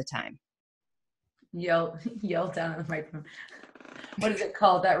all the time. Yell down the microphone. What is it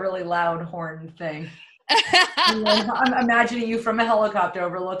called? That really loud horn thing. I'm imagining you from a helicopter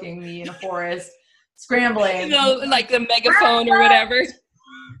overlooking me in a forest, scrambling. Like the megaphone or whatever.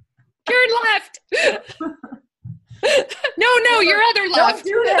 Turn left. No, your other left.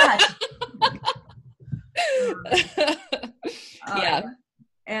 Don't do that. Yeah.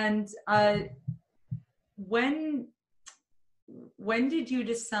 And when did you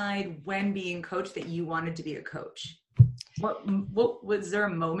decide, when being coached, that you wanted to be a coach? What was there a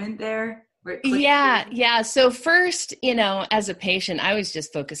moment there where it clicked? Yeah. So first, as a patient, I was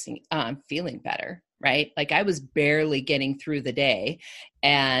just focusing on feeling better, right? Like I was barely getting through the day.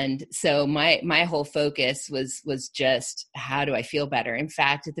 And so my whole focus was just, how do I feel better? In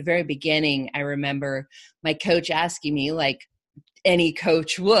fact, at the very beginning, I remember my coach asking me, like any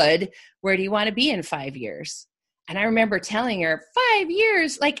coach would, where do you want to be in 5 years? And I remember telling her, 5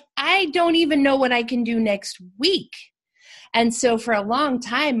 years, like I don't even know what I can do next week. And so for a long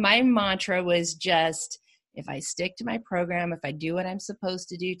time, my mantra was just, if I stick to my program, if I do what I'm supposed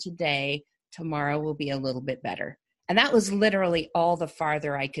to do today, tomorrow will be a little bit better. And that was literally all the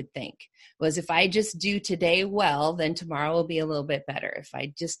farther I could think, was if I just do today well, then tomorrow will be a little bit better. If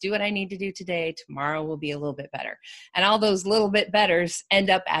I just do what I need to do today, tomorrow will be a little bit better. And all those little bit betters end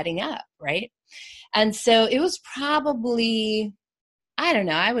up adding up, right? And so it was probably, I don't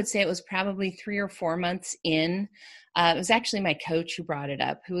know, I would say it was probably 3 or 4 months in. It was actually my coach who brought it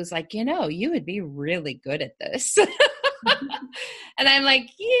up, who was like, you would be really good at this. And I'm like,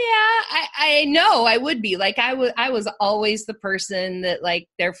 yeah, I know I would be. Like I was always the person that like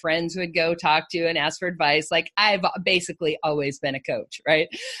their friends would go talk to and ask for advice. Like I've basically always been a coach, right?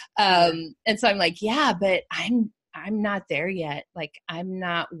 And so I'm like, yeah, but I'm not there yet. Like I'm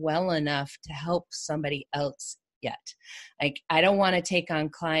not well enough to help somebody else yet. Like I don't want to take on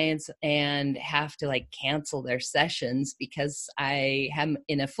clients and have to like cancel their sessions because I am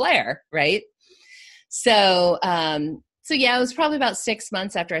in a flare, right? So yeah, it was probably about 6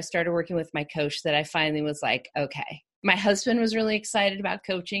 months after I started working with my coach that I finally was like, okay. My husband was really excited about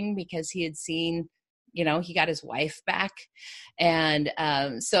coaching because he had seen, he got his wife back. And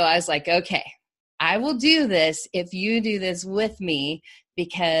so I was like, okay, I will do this if you do this with me,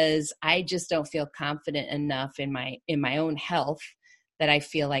 because I just don't feel confident enough in my own health that I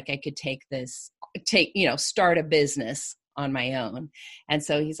feel like I could start a business on my own. And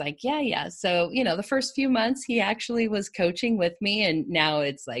so he's like, yeah. So, the first few months he actually was coaching with me, and now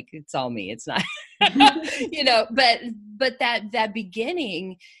it's like, it's all me. It's not, but that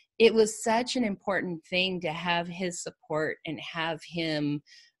beginning, it was such an important thing to have his support and have him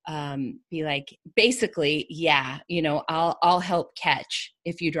be like, basically, yeah, I'll help catch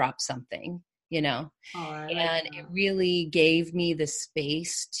if you drop something, and it really gave me the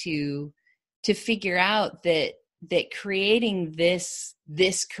space to figure out that creating this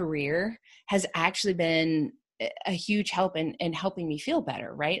career has actually been a huge help in helping me feel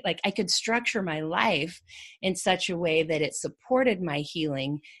better, right? Like I could structure my life in such a way that it supported my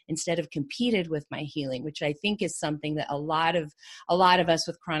healing instead of competed with my healing, which I think is something that a lot of us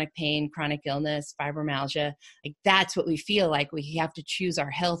with chronic pain, chronic illness, fibromyalgia, like that's what we feel like. We have to choose our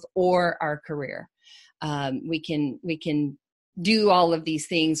health or our career. We can do all of these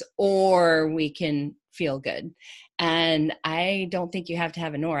things, or we can feel good. And I don't think you have to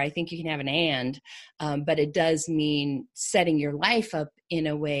have an or. I think you can have an and, but it does mean setting your life up in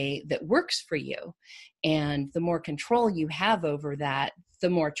a way that works for you. And the more control you have over that, the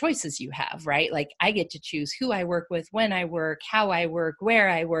more choices you have, right? Like I get to choose who I work with, when I work, how I work, where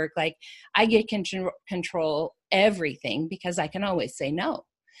I work. Like I get control everything because I can always say no.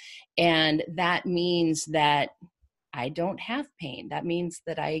 And that means that I don't have pain. That means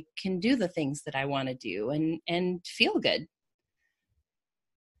that I can do the things that I want to do and feel good.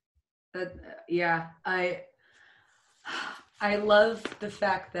 Yeah, I love the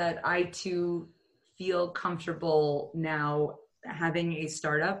fact that I too feel comfortable now having a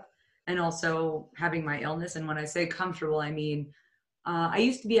startup and also having my illness. And when I say comfortable, I mean, I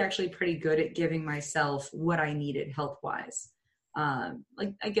used to be actually pretty good at giving myself what I needed health-wise.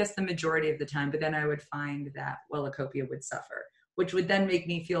 Like I guess the majority of the time, but then I would find that Wellacopia would suffer, which would then make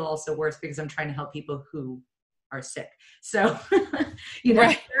me feel also worse because I'm trying to help people who are sick. So,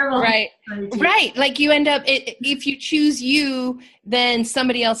 right. Like you end up, if you choose you, then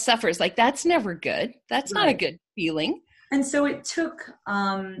somebody else suffers. Like that's never good. That's not a good feeling. And so it took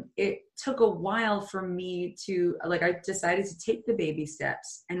a while for me to, like, I decided to take the baby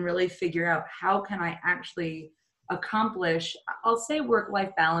steps and really figure out how can I actually accomplish, I'll say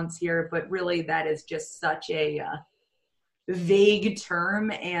work-life balance here, but really that is just such a vague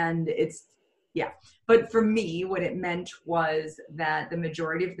term. And but for me, what it meant was that the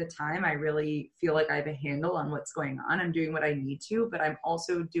majority of the time, I really feel like I have a handle on what's going on. I'm doing what I need to, but I'm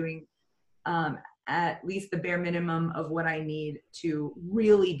also doing at least the bare minimum of what I need to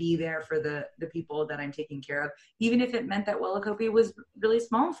really be there for the people that I'm taking care of, even if it meant that Wellacopia was really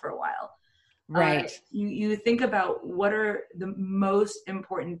small for a while. Right. You think about what are the most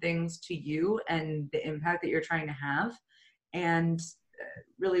important things to you and the impact that you're trying to have, and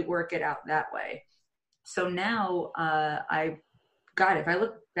really work it out that way. So now if I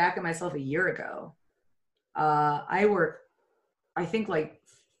look back at myself a year ago, I work, I think like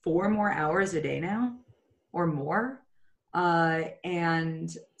 4 more hours a day now or more.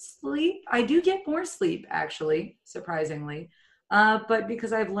 And sleep, I do get more sleep actually, surprisingly. But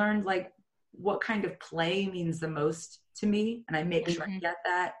because I've learned like what kind of play means the most to me, and I make sure I get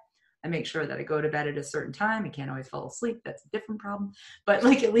that. I make sure that I go to bed at a certain time. I can't always fall asleep. That's a different problem. But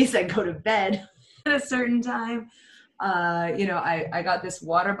like at least I go to bed at a certain time. I got this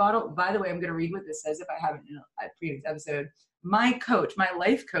water bottle. By the way, I'm going to read what this says if I haven't in a previous episode. My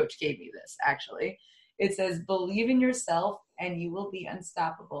life coach gave me this actually. It says, believe in yourself and you will be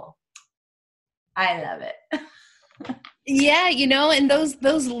unstoppable. I love it. Yeah. And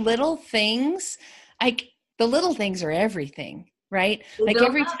those little things, like the little things are everything. Right? Like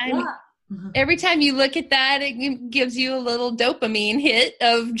every time you look at that, it gives you a little dopamine hit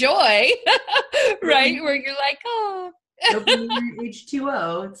of joy, right? Where you're like, oh. Dopamine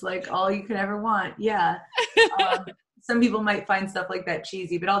H2O. It's like all you could ever want. Yeah. Some people might find stuff like that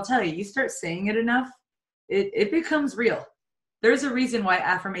cheesy, but I'll tell you, you start saying it enough, it becomes real. There's a reason why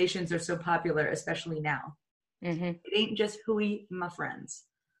affirmations are so popular, especially now. Mm-hmm. It ain't just hooey, my friends.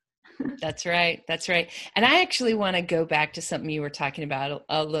 That's right. That's right. And I actually want to go back to something you were talking about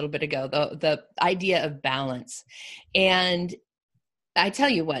a little bit ago, the idea of balance. And I tell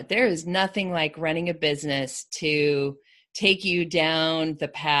you what, there is nothing like running a business to take you down the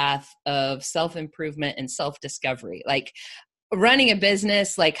path of self-improvement and self-discovery. Like running a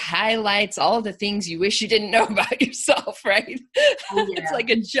business like highlights all the things you wish you didn't know about yourself, right? Oh, yeah. It's like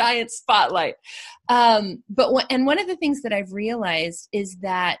a giant spotlight. But one of the things that I've realized is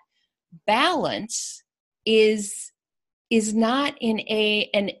that balance is not in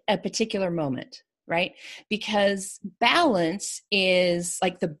a particular moment, right? Because balance is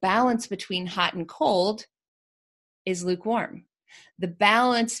like the balance between hot and cold is lukewarm. The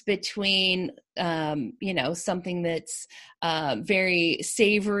balance between, something that's very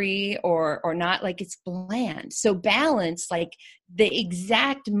savory or not, like it's bland. So balance, like the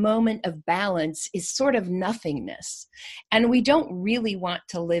exact moment of balance is sort of nothingness. And we don't really want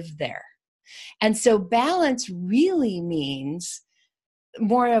to live there. And so balance really means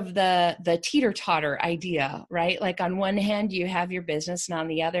more of the teeter-totter idea, right? Like on one hand, you have your business, and on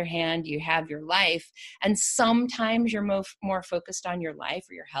the other hand, you have your life. And sometimes you're more focused on your life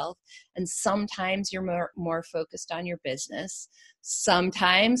or your health, and sometimes you're more focused on your business.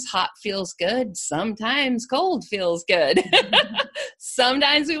 Sometimes hot feels good, sometimes cold feels good.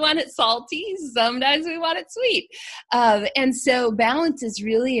 Sometimes we want it salty, sometimes we want it sweet. And so balance is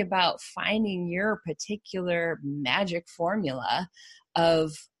really about finding your particular magic formula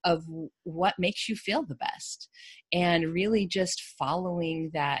of what makes you feel the best, and really just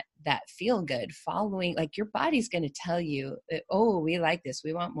following that that feel good, following, like your body's going to tell you, oh, we like this,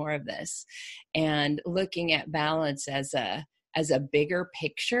 we want more of this. And looking at balance as a bigger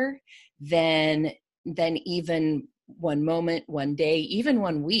picture than even one moment, one day, even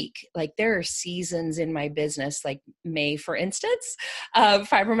one week. Like there are seasons in my business, like May, for instance,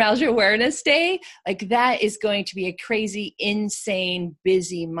 Fibromyalgia Awareness Day, like that is going to be a crazy, insane,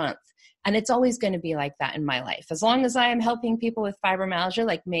 busy month. And it's always going to be like that in my life. As long as I am helping people with fibromyalgia,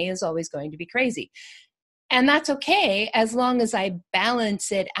 like May is always going to be crazy. And that's okay, as long as I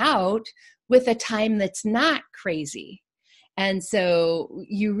balance it out with a time that's not crazy. And so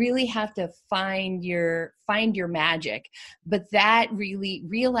you really have to find your magic. But that really,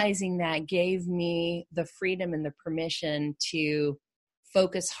 realizing that gave me the freedom and the permission to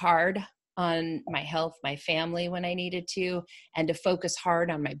focus hard on my health, my family when I needed to, and to focus hard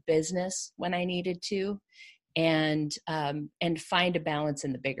on my business when I needed to, and find a balance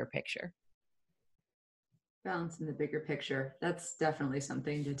in the bigger picture. Balance in the bigger picture. That's definitely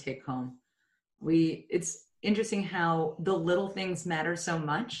something to take home. It's interesting how the little things matter so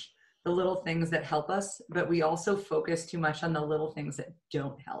much, the little things that help us, but we also focus too much on the little things that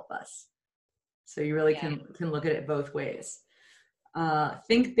don't help us. So you really can look at it both ways.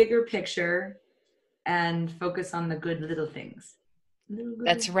 Think bigger picture and focus on the good little things.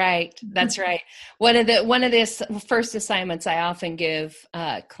 That's right. That's right. One of the first assignments I often give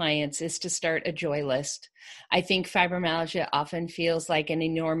clients is to start a joy list. I think fibromyalgia often feels like an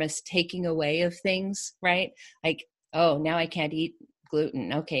enormous taking away of things, right? Like, oh, now I can't eat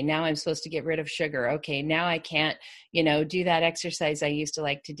gluten. Okay, now I'm supposed to get rid of sugar. Okay, now I can't, do that exercise I used to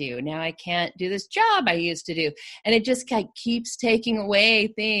like to do. Now I can't do this job I used to do. And it just keeps taking away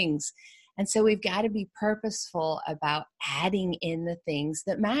things. And so we've got to be purposeful about adding in the things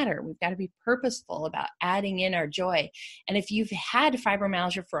that matter. We've got to be purposeful about adding in our joy. And if you've had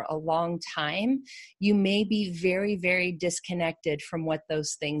fibromyalgia for a long time, you may be very, very disconnected from what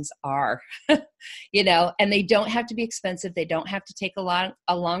those things are, and they don't have to be expensive. They don't have to take a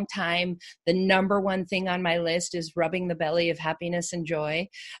long time. The number one thing on my list is rubbing the belly of happiness and joy,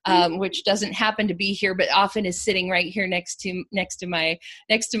 which doesn't happen to be here, but often is sitting right here next to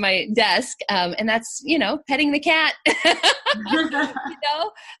my desk. And that's, petting the cat.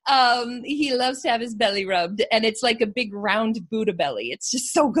 He loves to have his belly rubbed, and it's like a big round Buddha belly. It's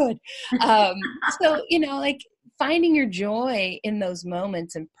just so good. So, finding your joy in those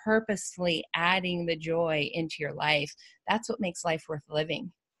moments and purposefully adding the joy into your life, that's what makes life worth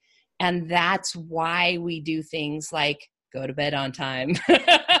living. And that's why we do things like go to bed on time,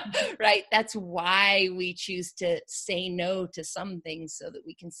 right? That's why we choose to say no to some things so that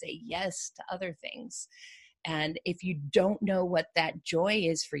we can say yes to other things. And if you don't know what that joy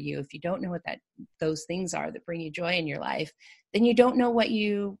is for you, if you don't know what those things are that bring you joy in your life, then you don't know what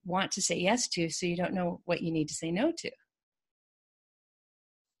you want to say yes to, so you don't know what you need to say no to.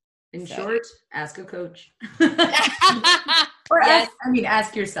 In short, ask a coach. Or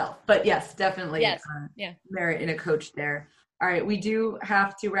ask yourself. But yes, definitely merit in a coach there. All right, we do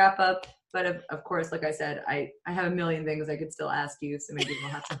have to wrap up. But of course, like I said, I have a million things I could still ask you, so maybe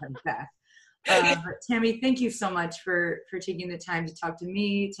we'll have to head back. But Tammy, thank you so much for taking the time to talk to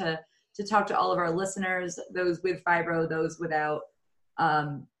me, to talk to all of our listeners, those with fibro, those without.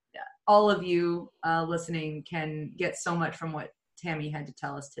 All of you listening can get so much from what Tammy had to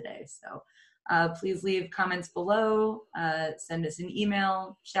tell us today. So please leave comments below, send us an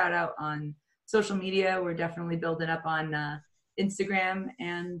email, shout out on social media. We're definitely building up on Instagram.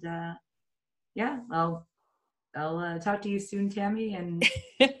 And I'll talk to you soon, Tammy, and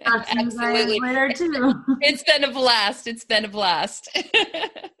talk to you guys later too. It's been a blast.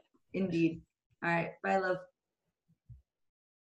 Indeed. All right. Bye, love.